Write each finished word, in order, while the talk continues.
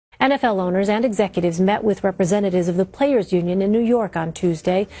NFL owners and executives met with representatives of the Players Union in New York on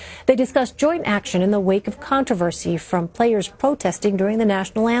Tuesday. They discussed joint action in the wake of controversy from players protesting during the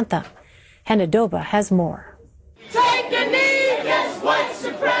national anthem. Hannah Doba has more. Take a knee against white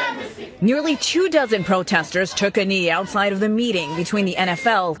supremacy. Nearly 24 protesters took a knee outside of the meeting between the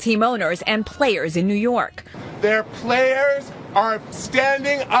NFL, team owners, and players in New York. Their players are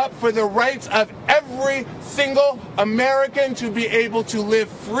standing up for the rights of every single American to be able to live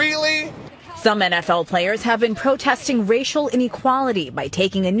freely. Some NFL players have been protesting racial inequality by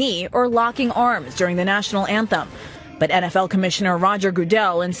taking a knee or locking arms during the national anthem. But NFL Commissioner Roger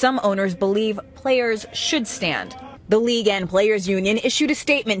Goodell and some owners believe players should stand. The league and players union issued a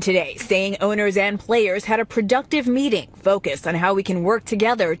statement today saying owners and players had a productive meeting focused on how we can work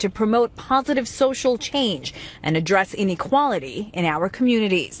together to promote positive social change and address inequality in our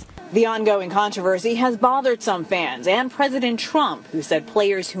communities. The ongoing controversy has bothered some fans and President Trump, who said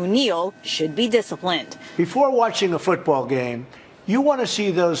players who kneel should be disciplined. Before watching a football game, you want to see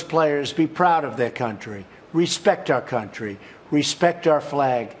those players be proud of their country, respect our country, respect our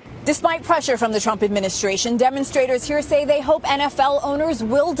flag. Despite pressure from the Trump administration, demonstrators here say they hope NFL owners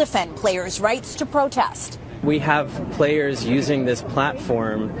will defend players' rights to protest. We have players using this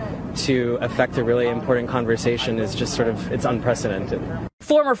platform to affect a really important conversation. Is just sort of, it's unprecedented.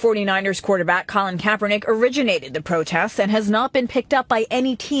 Former 49ers quarterback Colin Kaepernick originated the protests and has not been picked up by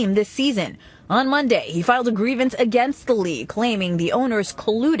any team this season. On Monday, he filed a grievance against the league, claiming the owners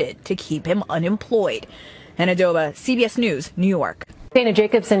colluded to keep him unemployed. Hannah Doba, CBS News, New York. Dana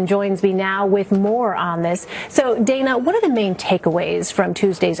Jacobson joins me now with more on this. So, Dana, what are the main takeaways from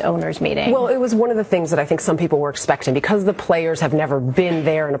Tuesday's owners meeting? Well, it was one of the things that I think some people were expecting because the players have never been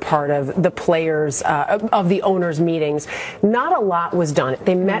there and a part of the players of the owners meetings. Not a lot was done.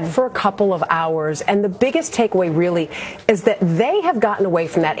 They met for a couple of hours, and the biggest takeaway really is that they have gotten away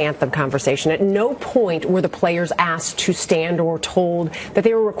from that anthem conversation. At no point were the players asked to stand or told that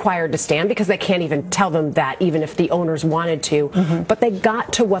they were required to stand, because they can't even tell them that, even if the owners wanted to. But they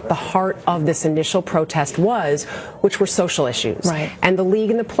got to what the heart of this initial protest was, which were social issues. Right. And the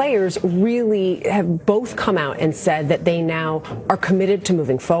league and the players really have both come out and said that they now are committed to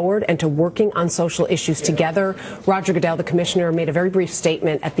moving forward and to working on social issues together. Roger Goodell, the commissioner, made a very brief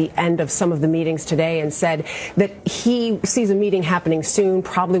statement at the end of some of the meetings today and said that he sees a meeting happening soon,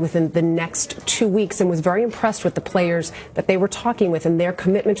 probably within the next 2 weeks, and was very impressed with the players that they were talking with and their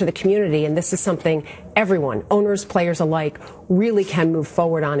commitment to the community. And this is something everyone, owners, players alike, really can move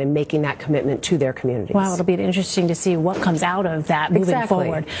forward on in making that commitment to their communities. Wow, it'll be interesting to see what comes out of that moving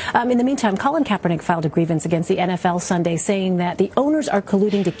forward. In the meantime, Colin Kaepernick filed a grievance against the NFL Sunday, saying that the owners are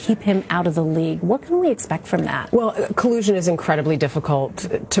colluding to keep him out of the league. What can we expect from that? Well, collusion is incredibly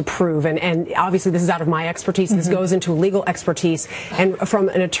difficult to prove, and obviously this is out of my expertise. This goes into legal expertise, and from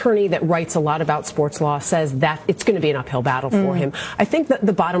an attorney that writes a lot about sports law says that it's going to be an uphill battle for him. I think that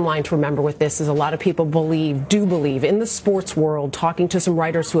the bottom line to remember with this is a lot of people do believe in the sports world, talking to some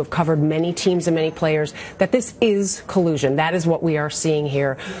writers who have covered many teams and many players, that this is collusion. That is what we are seeing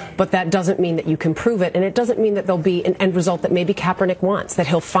here. But that doesn't mean that you can prove it, and it doesn't mean that there'll be an end result that maybe Kaepernick wants, that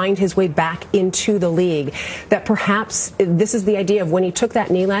he'll find his way back into the league, that perhaps this is the idea of when he took that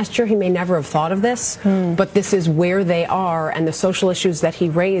knee last year, he may never have thought of this, but this is where they are, and the social issues that he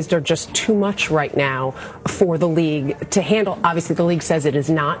raised are just too much right now for the league to handle. Obviously, the league says it is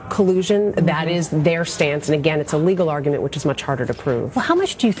not collusion. That is their stance, and again, it's a legal argument, which is much harder to prove. Well, how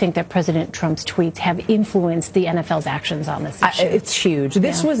much do you think that President Trump's tweets have influenced the NFL's actions on this issue? It's huge.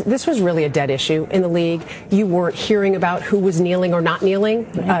 This was really a dead issue in the league. You weren't hearing about who was kneeling or not kneeling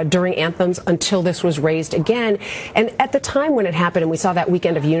during anthems until this was raised again. And at the time when it happened and we saw that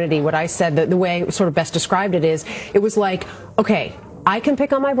weekend of unity, what I said, the way I sort of best described it is, it was like, okay, I can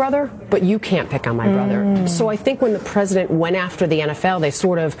pick on my brother, but you can't pick on my brother. So I think when the president went after the NFL, they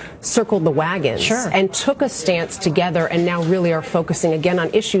sort of circled the wagons and took a stance together, and now really are focusing again on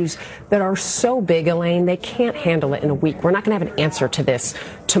issues that are so big, Elaine, they can't handle it in a week. We're not going to have an answer to this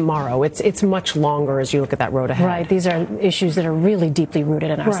tomorrow. It's much longer as you look at that road ahead. Right. These are issues that are really deeply rooted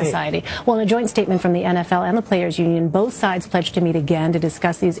in our society. Well, in a joint statement from the NFL and the Players Union, both sides pledged to meet again to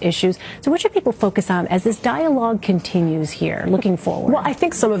discuss these issues. So what should people focus on as this dialogue continues here, looking forward? Well, I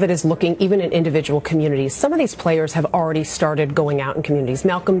think some of it is looking even in individual communities. Some of these players have already started going out in communities.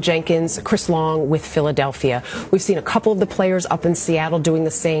 Malcolm Jenkins, Chris Long with Philadelphia. We've seen a couple of the players up in Seattle doing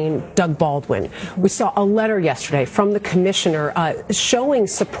the same. Doug Baldwin. We saw a letter yesterday from the commissioner showing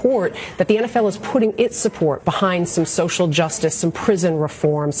support that the NFL is putting its support behind some social justice, some prison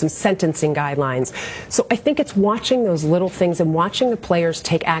reform, some sentencing guidelines. So I think it's watching those little things and watching the players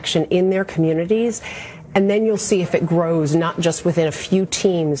take action in their communities And then you'll see if it grows not just within a few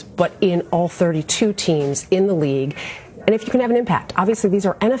teams, but in all 32 teams in the league. And if you can have an impact. Obviously, these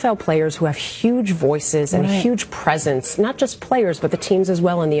are NFL players who have huge voices and huge presence, not just players, but the teams as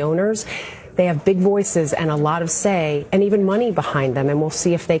well and the owners. They have big voices and a lot of say and even money behind them. And we'll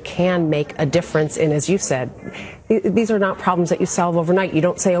see if they can make a difference in, as you said, these are not problems that you solve overnight. You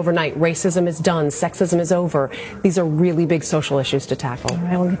don't say overnight, racism is done, sexism is over. These are really big social issues to tackle. All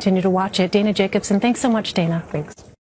right, we'll continue to watch it. Dana Jacobson, thanks so much, Dana. Thanks.